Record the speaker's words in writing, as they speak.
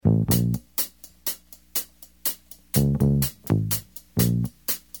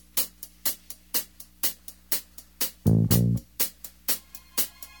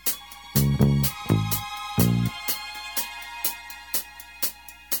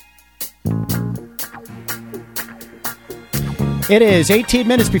It is 18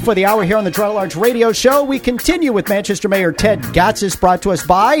 minutes before the hour here on the Toronto Large Radio Show. We continue with Manchester Mayor Ted Gatsas, brought to us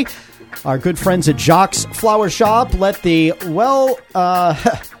by our good friends at Jacques Flower Shop. Let the,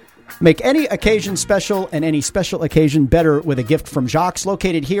 make any occasion special and any special occasion better with a gift from Jacques,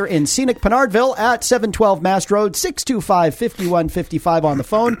 located here in scenic Penardville at 712 Mast Road, 625-5155 on the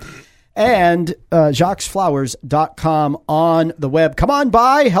phone, and JacquesFlowers.com on the web. Come on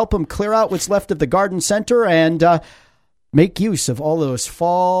by, help them clear out what's left of the garden center, and make use of all those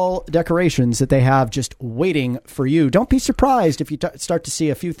fall decorations that they have just waiting for you. Don't be surprised if you start to see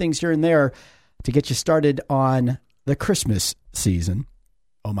a few things here and there to get you started on the Christmas season.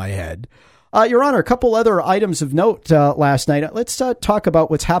 Oh, my head. Your Honor, a couple other items of note last night. Let's talk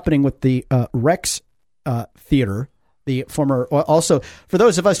about what's happening with the Rex Theater, the former, also, for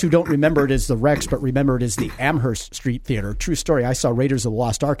those of us who don't remember it as the Rex, but remember it as the Amherst Street Theater. True story. I saw Raiders of the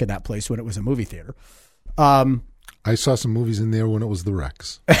Lost Ark in that place when it was a movie theater. I saw some movies in there when it was the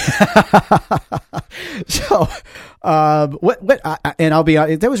Rex. So, and I'll be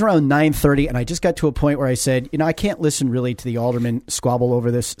honest, that was around 9:30, and I just got to a point where I said, I can't listen really to the aldermen squabble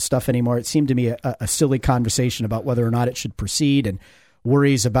over this stuff anymore. It seemed to me a silly conversation about whether or not it should proceed, and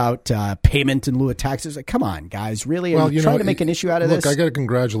worries about payment in lieu of taxes. Like, come on, guys, really? Are you trying to make an issue out of this? Look, I got to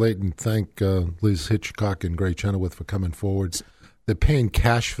congratulate and thank Liz Hitchcock and Gray Chenoweth for coming forward. They're paying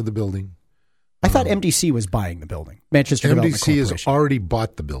cash for the building. I thought MDC was buying the building. Manchester Development MDC Corporation has already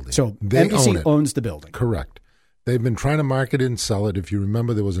bought the building. So they MDC owns the building. Correct. They've been trying to market it and sell it. If you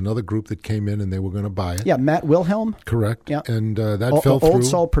remember, there was another group that came in and they were going to buy it. Yeah, Matt Wilhelm. Correct. Yeah. And that fell through. Old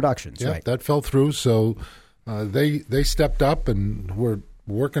Soul Productions, yeah, right. That fell through. So they stepped up and were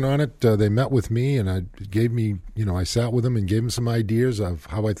working on it. They met with me and I sat with them and gave them some ideas of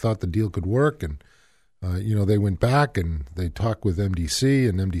how I thought the deal could work. And they went back and they talked with MDC,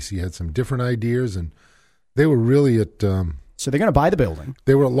 and MDC had some different ideas, and they were really at. So they're going to buy the building.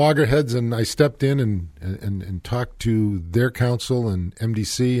 They were at loggerheads, and I stepped in and talked to their counsel and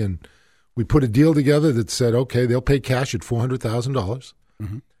MDC, and we put a deal together that said, okay, they'll pay cash at $400,000.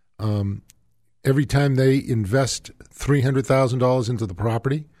 Mm-hmm. Every time they invest $300,000 into the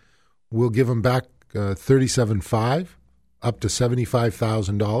property, we'll give them back $37,500 up to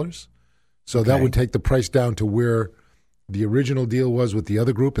 $75,000. So okay. That would take the price down to where the original deal was with the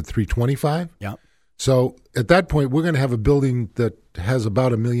other group at $325,000. Yeah. So at that point, we're going to have a building that has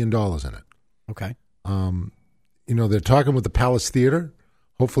about $1 million in it. Okay. They're talking with the Palace Theater.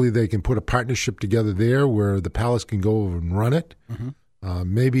 Hopefully they can put a partnership together there where the Palace can go over and run it.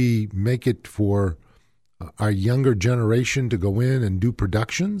 Mm-hmm. Maybe make it for our younger generation to go in and do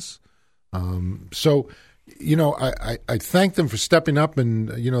productions. I thank them for stepping up, and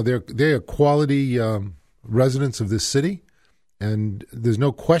they're quality residents of this city, and there's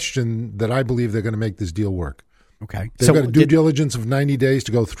no question that I believe they're going to make this deal work. Okay, they've got a due diligence of 90 days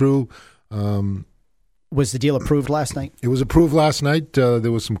to go through. Was the deal approved last night? It was approved last night.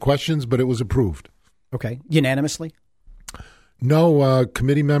 There was some questions, but it was approved. Okay, unanimously? No,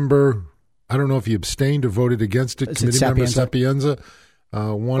 committee member. I don't know if he abstained or voted against it. Committee member Sapienza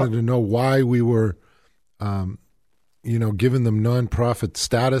wanted to know why we were. Giving them nonprofit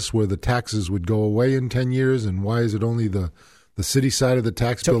status where the taxes would go away in 10 years, and why is it only the city side of the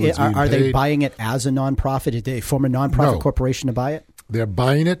tax bill that's being paid? Are they buying it as a nonprofit? Did they form a nonprofit corporation to buy it? They're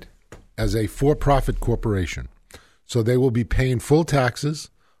buying it as a for-profit corporation. So they will be paying full taxes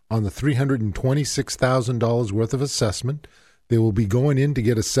on the $326,000 worth of assessment. They will be going in to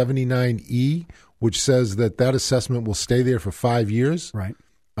get a 79E, which says that assessment will stay there for 5 years. Right.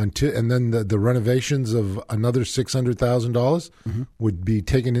 And then the renovations of another $600,000 mm-hmm. would be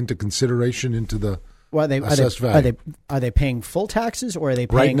taken into consideration into the assessed value. Are they paying full taxes, or are they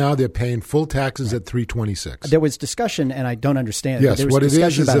paying? Right now they're paying full taxes at $326,000. There was discussion, and I don't understand. Yes, what it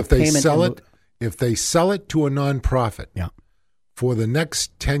is if they sell it, to a nonprofit, for the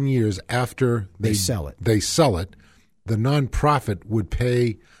next 10 years after they sell it, the nonprofit would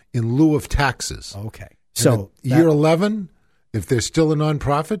pay in lieu of taxes. Okay, so year 11. If they're still a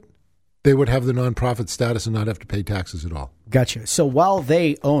nonprofit, they would have the nonprofit status and not have to pay taxes at all. Gotcha. So while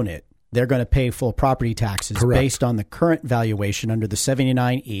they own it, they're going to pay full property taxes. Correct. Based on the current valuation under the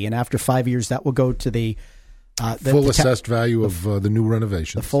 79E. And after 5 years, that will go to the full assessed value of the new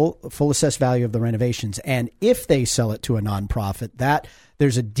renovations. The full assessed value of the renovations. And if they sell it to a nonprofit,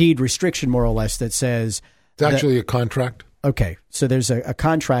 there's a deed restriction, more or less, that says... It's actually a contract. Okay. So there's a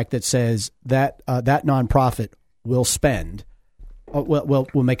contract that says that that nonprofit will spend...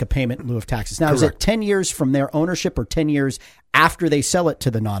 We'll make a payment in lieu of taxes. Now, Correct. Is it 10 years from their ownership or 10 years after they sell it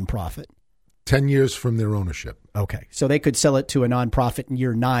to the nonprofit? 10 years from their ownership. Okay. So they could sell it to a nonprofit in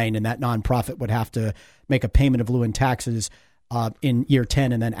year 9, and that nonprofit would have to make a payment of lieu in taxes in year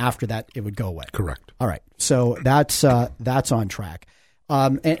 10, and then after that it would go away. Correct. All right. So that's on track.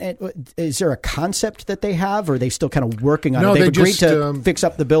 And is there a concept that they have, or are they still kind of working on it? They've agreed to fix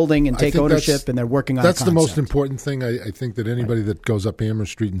up the building and take ownership, and they're working on. That's the most important thing. I think that anybody that goes up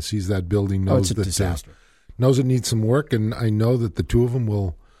Amherst Street and sees that building knows knows it needs some work, and I know that the two of them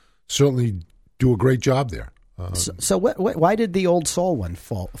will certainly do a great job there. So why did the Old Soul one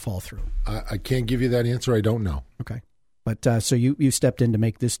fall through? I can't give you that answer. I don't know. Okay. But so you stepped in to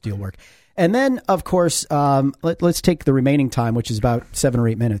make this deal work. And then, of course, let's take the remaining time, which is about 7 or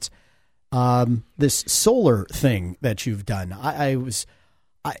 8 minutes. This solar thing that you've done. I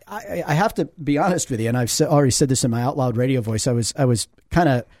have to be honest with you, and I've already said this in my out loud radio voice. I was kind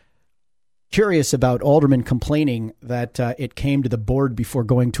of curious about aldermen complaining that it came to the board before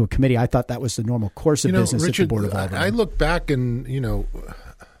going to a committee. I thought that was the normal course of business Richard, at the Board of Aldermen. I look back and,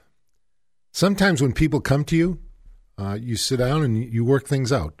 sometimes when people come to you, you sit down and you work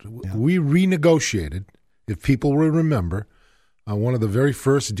things out. Yeah. We renegotiated, if people will remember, one of the very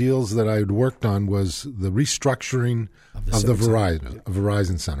first deals that I had worked on was the restructuring of the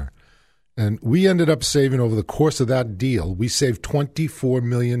Verizon Center. And we ended up saving, over the course of that deal, we saved $24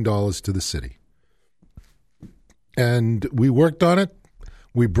 million to the city. And we worked on it.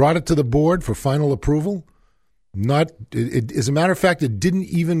 We brought it to the board for final approval. As a matter of fact, it didn't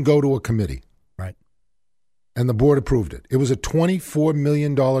even go to a committee. Right. And the board approved it. It was a $24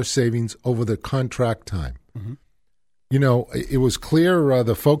 million savings over the contract time. Mm-hmm. It was clear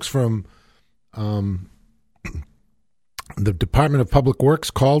the folks from the Department of Public Works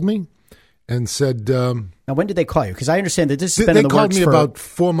called me and said... now, when did they call you? Because I understand that this has been in the works They called me about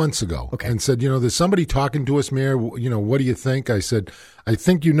 4 months ago and said, there's somebody talking to us, Mayor. What do you think? I said, I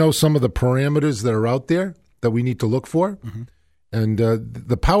think some of the parameters that are out there that we need to look for. Mm-hmm. And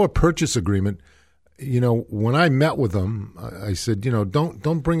the power purchase agreement, when I met with them, I said,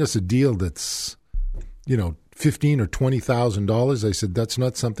 don't bring us a deal that's, $15,000 or $20,000. I said, that's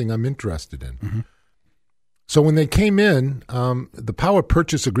not something I'm interested in. Mm-hmm. So when they came in, the power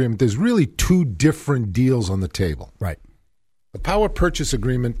purchase agreement, there's really two different deals on the table. Right. The power purchase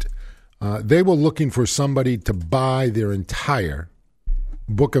agreement, they were looking for somebody to buy their entire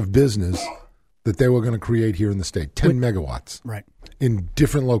book of business that they were going to create here in the state, 10 megawatts, right, in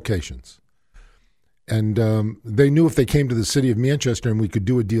different locations. And they knew if they came to the city of Manchester and we could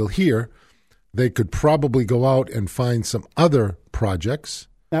do a deal here, they could probably go out and find some other projects.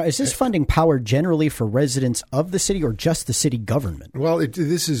 Now, is this funding power generally for residents of the city or just the city government? Well,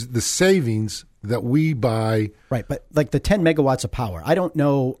 this is the savings that we buy. Right, but like the 10 megawatts of power, I don't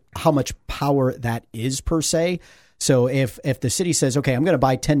know how much power that is per se. So if the city says, okay, I'm going to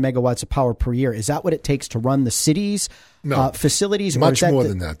buy 10 megawatts of power per year, is that what it takes to run the city's facilities? Much more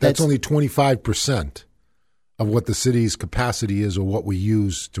than that. That's only 25% of what the city's capacity is or what we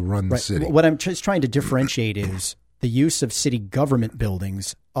use to run the city. What I'm just trying to differentiate is the use of city government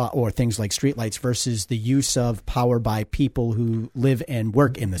buildings or things like streetlights versus the use of power by people who live and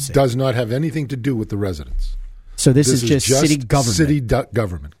work in the city. Does not have anything to do with the residents. So this is just city government. City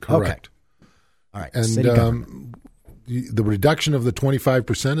government, correct. Okay. All right. And the reduction of the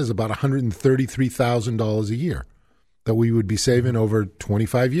 25% is about $133,000 a year that we would be saving over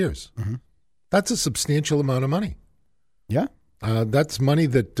 25 years. Mm-hmm. That's a substantial amount of money. Yeah. That's money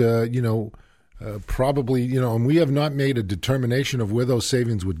that, probably, and we have not made a determination of where those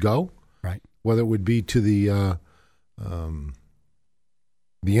savings would go. Right. Whether it would be to the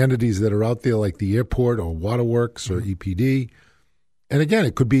entities that are out there like the airport or waterworks or EPD. And again,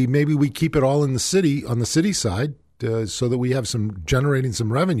 it could be maybe we keep it all in the city, on the city side, so that we have generating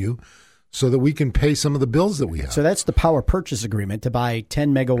some revenue so that we can pay some of the bills that we have. So that's the power purchase agreement to buy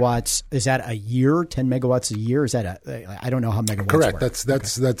 10 megawatts. Is that a year? 10 megawatts a year? Is that I don't know how megawatts Correct. work.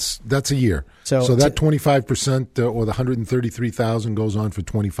 That's a year. So that 25% or the $133,000 goes on for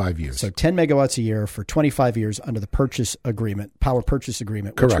 25 years. So 10 megawatts a year for 25 years under the purchase agreement, power purchase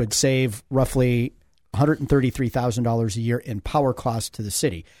agreement, which Correct. would save roughly $133,000 a year in power costs to the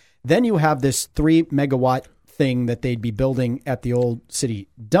city. Then you have this 3 megawatt thing that they'd be building at the old city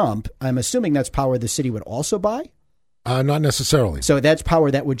dump. I'm assuming that's power the city would also buy? Not necessarily. So that's power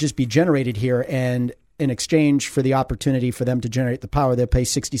that would just be generated here, and in exchange for the opportunity for them to generate the power, they'll pay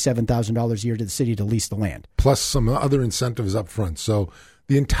 $67,000 a year to the city to lease the land. Plus some other incentives up front. So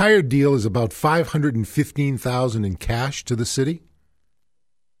the entire deal is about $515,000 in cash to the city.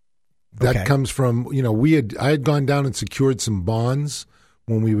 That comes from, I had gone down and secured some bonds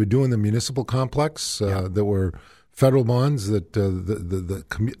when we were doing the municipal complex that were federal bonds that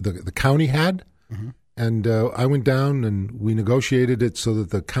the county had. Mm-hmm. And I went down and we negotiated it so that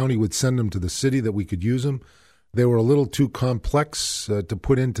the county would send them to the city that we could use them. They were a little too complex to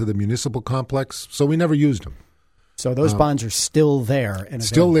put into the municipal complex, so we never used them. So those bonds are still there. And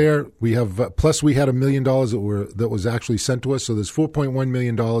still there. We have plus we had $1 million that was actually sent to us. So there's $4.1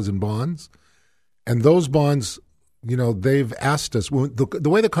 million in bonds, and those bonds, they've asked us. The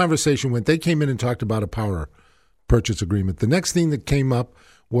way the conversation went, they came in and talked about a power purchase agreement. The next thing that came up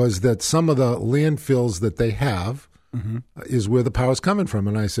was that some of the landfills that they have is where the power's coming from,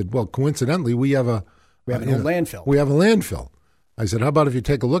 and I said, well, coincidentally, we have an old landfill. We have a landfill. I said, how about if you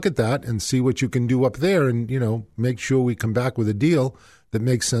take a look at that and see what you can do up there and, make sure we come back with a deal that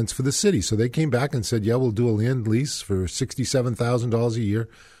makes sense for the city. So they came back and said, yeah, we'll do a land lease for $67,000 a year.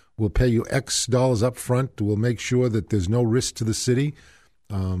 We'll pay you X dollars up front. We'll make sure that there's no risk to the city.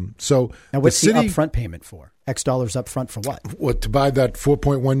 So now, what's the upfront payment for? X dollars up front for what? To buy that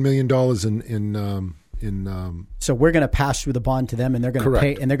 $4.1 million So we're going to pass through the bond to them, and they're going to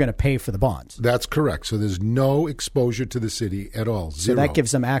pay, and they're going to pay for the bonds. That's correct. So there's no exposure to the city at all. Zero. So that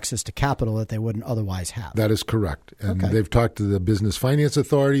gives them access to capital that they wouldn't otherwise have. That is correct. And they've talked to the Business Finance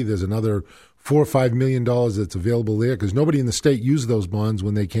Authority. There's another $4 or $5 million that's available there because nobody in the state used those bonds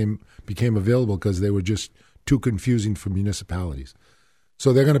when they became available because they were just too confusing for municipalities.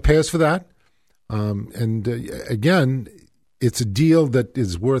 So they're going to pay us for that. Again, it's a deal that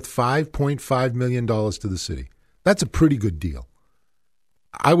is worth $5.5 million to the city. That's a pretty good deal.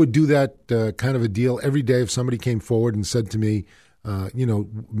 I would do that kind of a deal every day if somebody came forward and said to me,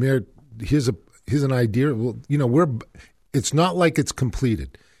 Mayor, here's an idea. Well, it's not like it's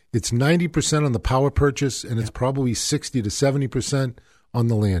completed. It's 90% on the power purchase, and it's probably 60 to 70% on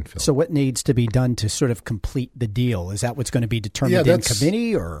the landfill. So what needs to be done to sort of complete the deal? Is that what's going to be determined in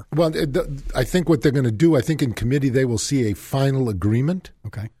committee? Or? Well, I think what they're going to do, I think in committee they will see a final agreement.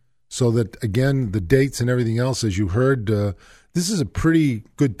 Okay. So that, again, the dates and everything else, as you heard, this is a pretty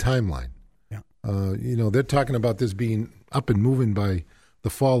good timeline. Yeah. They're talking about this being up and moving by the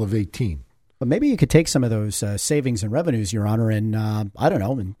fall of 2018. But maybe you could take some of those savings and revenues, Your Honor, and,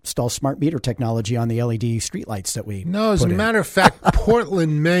 install smart meter technology on the LED streetlights that we No, as a matter of fact,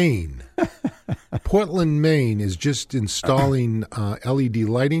 Portland, Maine is just installing LED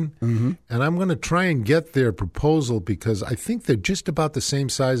lighting, and I'm going to try and get their proposal because I think they're just about the same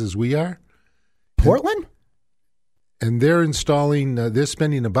size as we are. Portland? And they're installing, they're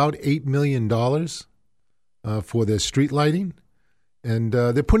spending about $8 million for their street lighting. And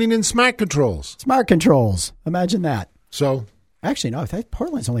they're putting in smart controls. Smart controls. Imagine that. So, actually, no. I think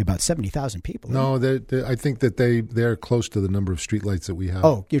Portland's only about 70,000 people. No, I think that they're close to the number of streetlights that we have.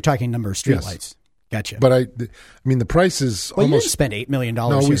 Oh, you're talking number of streetlights. Yes. Gotcha. But the price is almost. You didn't spend $8 million.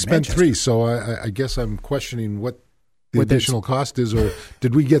 No, we spent $3 million. So I guess I'm questioning what the additional cost is, or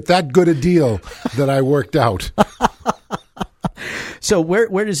did we get that good a deal that I worked out? So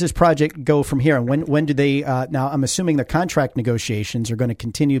where does this project go from here? And when do they? Now, I'm assuming the contract negotiations are going to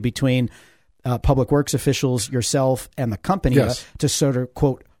continue between Public Works officials, yourself, and the company to sort of,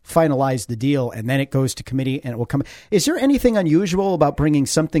 quote, finalize the deal, and then it goes to committee and it will come. Is there anything unusual about bringing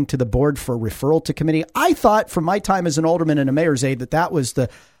something to the board for referral to committee? I thought from my time as an alderman and a mayor's aide that was the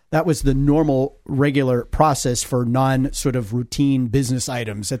normal, regular process for non-sort of routine business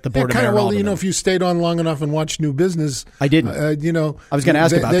items at the Board of Mayor and Aldermen. If you stayed on long enough and watched New Business. I didn't. I was going to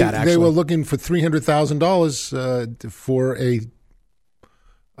ask about that, actually. They were looking for $300,000 for a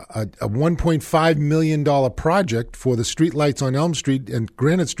 $1.5 million project for the streetlights on Elm Street and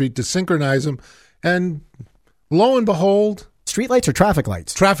Granite Street to synchronize them. And lo and behold. Streetlights or traffic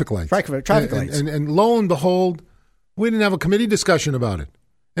lights? Traffic lights. Traffic lights. And lo and behold, we didn't have a committee discussion about it.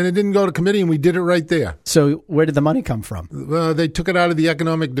 And it didn't go to committee, and we did it right there. So where did the money come from? They took it out of the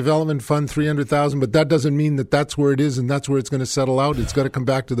Economic Development Fund, $300,000, but that doesn't mean that that's where it is and that's where it's going to settle out. It's got to come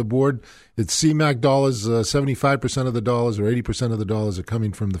back to the board. It's CMAQ dollars. 75% of the dollars or 80% of the dollars are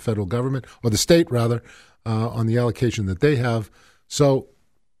coming from the federal government, or the state, rather, on the allocation that they have. So,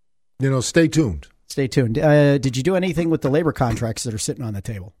 stay tuned. Stay tuned. Did you do anything with the labor contracts that are sitting on the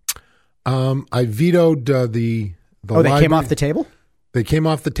table? I vetoed the they came off the table? They came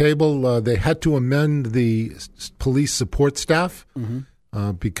off the table. They had to amend the police support staff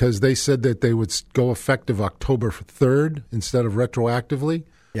because they said that they would go effective October 3rd instead of retroactively.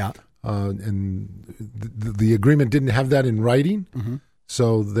 Yeah. And the agreement didn't have that in writing,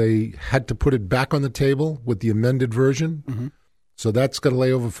 so they had to put it back on the table with the amended version. So that's got to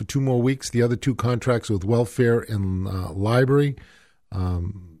lay over for 2 more weeks. The other 2 contracts with welfare and library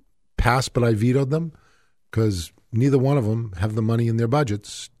passed, but I vetoed them because neither one of them have the money in their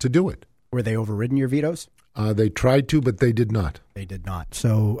budgets to do it. Were they overridden, your vetoes? They tried to, but they did not. They did not.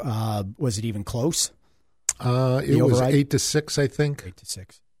 So was it even close? It was 8-6, I think.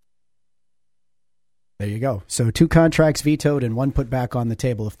 8-6. There you go. So 2 contracts vetoed and 1 put back on the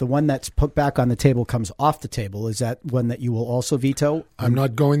table. If the one that's put back on the table comes off the table, is that one that you will also veto? I'm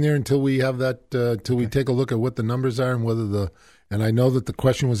not going there until we have that, till we take a look at what the numbers are and whether and I know that the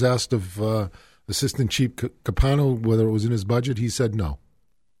question was asked of Assistant Chief Capano, whether it was in his budget. He said no.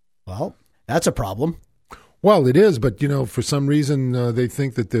 Well, that's a problem. Well, it is, but, for some reason they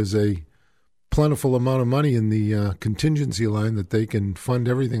think that there's a plentiful amount of money in the contingency line that they can fund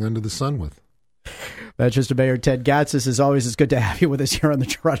everything under the sun with. Manchester Mayor Ted Gatsas, as always, it's good to have you with us here on the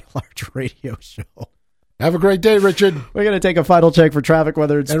Toronto Large Radio Show. Have a great day, Richard. We're going to take a final check for traffic,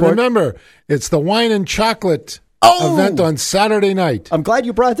 weather, and sport. And remember, it's the wine and chocolate event on Saturday night. I'm glad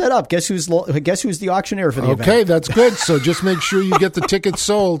you brought that up. Guess who's the auctioneer for the event? Okay, that's good. So just make sure you get the tickets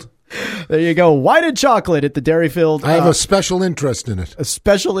sold. There you go. Wine and chocolate at the Dairyfield. I have a special interest in it. A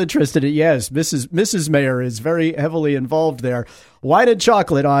special interest in it, yes. Mrs. Mayor is very heavily involved there. Wine and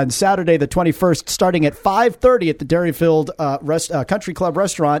chocolate on Saturday the 21st, starting at 5:30 at the Dairyfield Country Club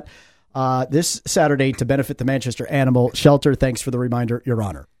Restaurant this Saturday to benefit the Manchester Animal Shelter. Thanks for the reminder, Your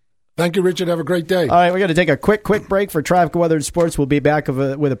Honor. Thank you, Richard. Have a great day. All right, we're going to take a quick break for traffic, weather, and sports. We'll be back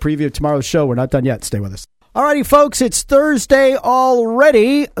with a preview of tomorrow's show. We're not done yet. Stay with us. All righty, folks, it's Thursday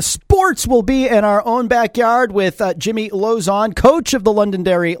already. Sports will be in our own backyard with Jimmy Lozon, coach of the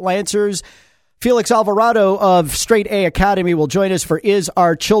Londonderry Lancers. Felix Alvarado of Straight A Academy will join us for Is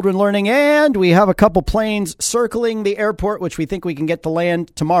Our Children Learning? And we have a couple planes circling the airport, which we think we can get to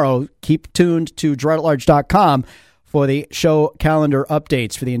land tomorrow. Keep tuned to GerardAtLarge.com for the show calendar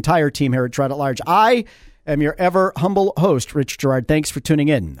updates for the entire team here at Gerard at Large. I am your ever humble host, Rich Gerard. Thanks for tuning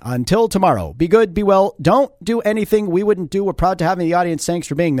in. Until tomorrow, be good, be well. Don't do anything we wouldn't do. We're proud to have you in the audience. Thanks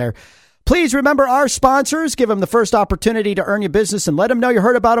for being there. Please remember our sponsors. Give them the first opportunity to earn your business and let them know you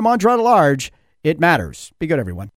heard about them on Gerard at Large. It matters. Be good, everyone.